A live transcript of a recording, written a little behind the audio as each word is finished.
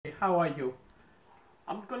how are you?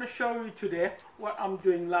 I'm gonna show you today what I'm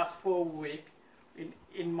doing last 4 weeks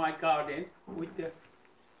in my garden with the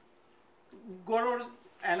Goro,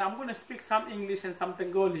 and I'm gonna speak some English and some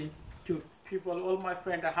Bengali to people. All my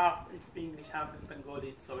friends are half English, half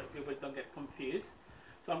Bengali, so people don't get confused.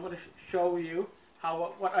 So I'm gonna show you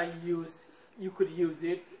what I use. You could use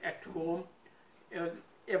it at home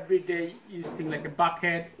every day, using like a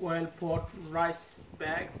bucket, oil pot, rice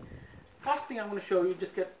bag. First thing I'm going to show you,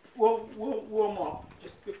 just get warm up.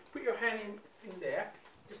 Just put your hand in there.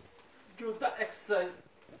 Just do that exercise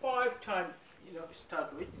 5 times.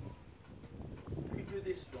 Start with. You do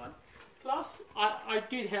this one. Plus, I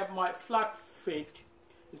did have my flat feet.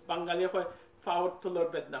 It's Bangali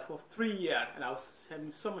for 3 years, and I was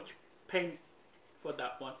having so much pain for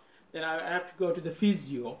that one. Then I have to go to the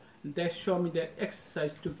physio, and they show me the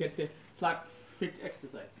exercise to get the flat feet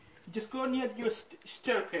exercise. You just go near your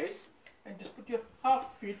staircase and just put your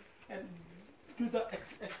half feet and do the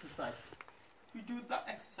exercise. You do that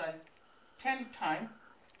exercise 10 times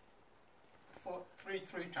for three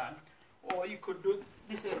times, or you could do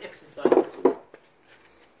this exercise.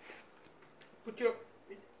 Put your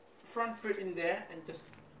front foot in there and just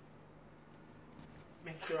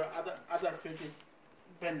make sure other foot is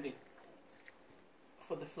bending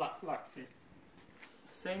for the flat feet.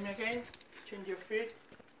 Same again, change your feet,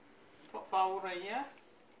 pop forward right here.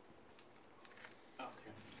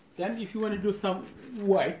 Okay. Then if you want to do some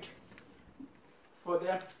weight, for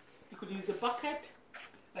that you could use the bucket,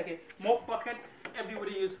 like a mop bucket.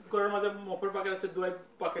 Everybody use Gorama's mopper bucket as a dual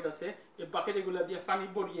bucket as a bucket regular the funny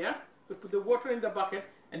body here. So put the water in the bucket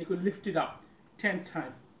and you could lift it up 10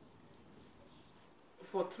 times.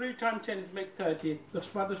 For 3 times 10 is make 30.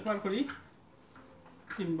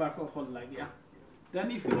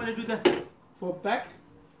 Then if you want to do the for back,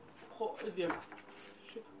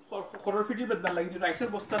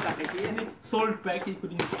 any salt bag you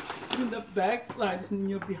could use. In the back like this in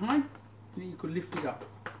your behind, then you could lift it up.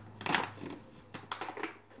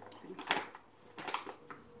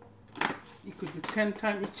 You could do 10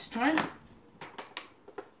 times each time.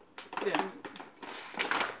 Then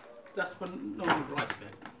that's one normal rice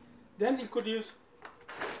bag. Then you could use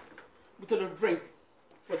with a drink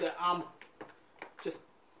for the arm. Just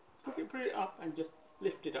put it up and just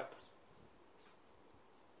lift it up.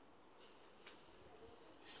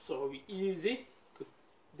 So easy.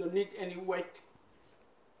 Don't need any weight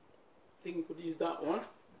thing. You could use that one,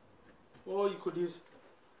 or you could use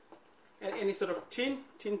any sort of tin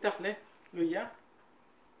takle, yeah,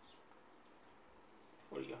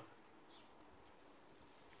 for you.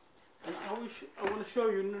 And I want to show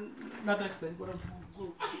you another exercise.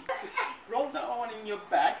 Roll that one in your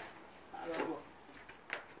back.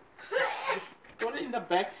 Put it in the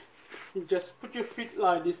back. You just put your feet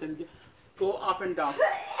like this and go up and down.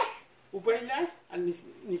 And this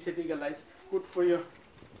is good for your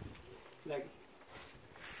leg.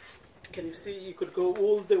 Can you see? You could go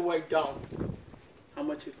all the way down. How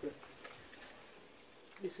much you could?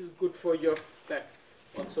 This is good for your back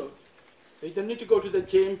also. So you don't need to go to the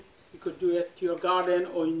gym. You could do it to your garden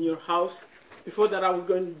or in your house. Before that I was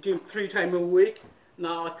going to gym 3 times a week.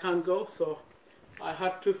 Now I can't go, so I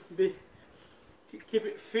have to keep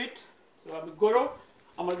it fit. So I'm Goro.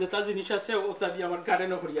 Amar jeta jinish ache ota diye amar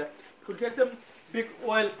garden kori. You could get them big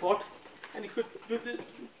oil pot and you could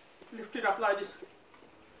lift it up like this.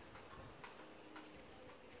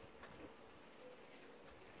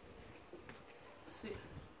 See,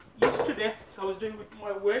 yesterday I was doing with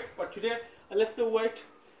my weight, but today I left the weight.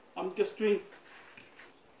 I'm just doing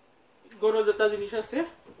Goro jeta jinish ache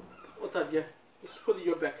ota diye. Just for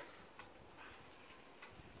your back.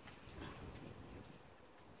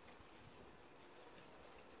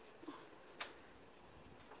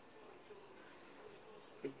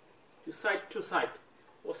 Side to side,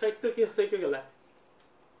 or side to side.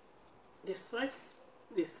 This side,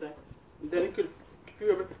 this side. And then you could, if you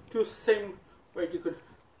have 2 same weight, you could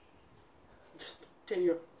just turn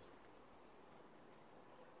your.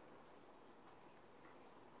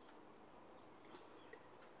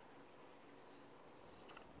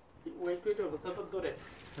 Wait.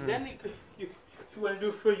 Then if you want to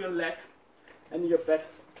do for your leg and your back,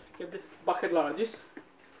 get the bucket like this,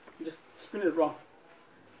 just spin it around.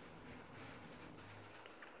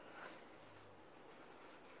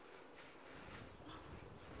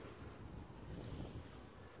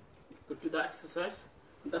 You could do that exercise.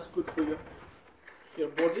 That's good for your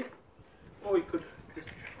body. Or you could just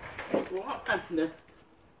go up and then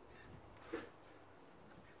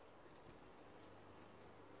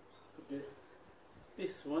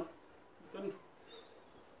this one. Then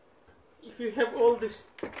if you have all this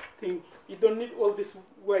thing You don't need all this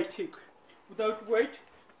weight here. Without weight,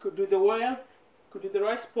 could do the oil, could do the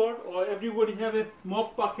rice pot, or everybody have a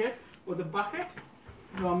mop bucket or the bucket.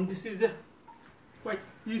 This is a quite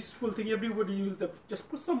useful thing. Everybody use them. Just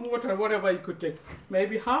put some water, whatever you could take,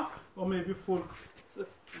 maybe half or maybe full. So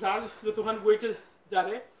যতক্ষণ weight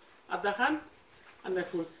যারে আধা খান and then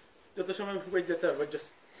full. যত সময় weight যেতে হবে, just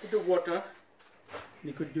put the water.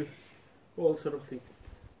 You could do all sort of thing.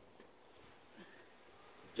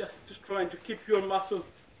 Just trying to keep your muscle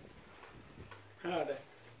harder.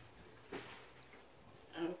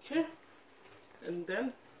 Okay, and then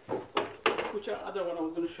which other one I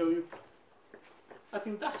was going to show you. I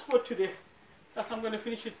think that's for today. I'm going to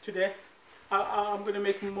finish it today. I'm going to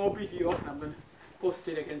make more video and I'm going to post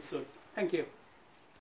it again soon. Thank you.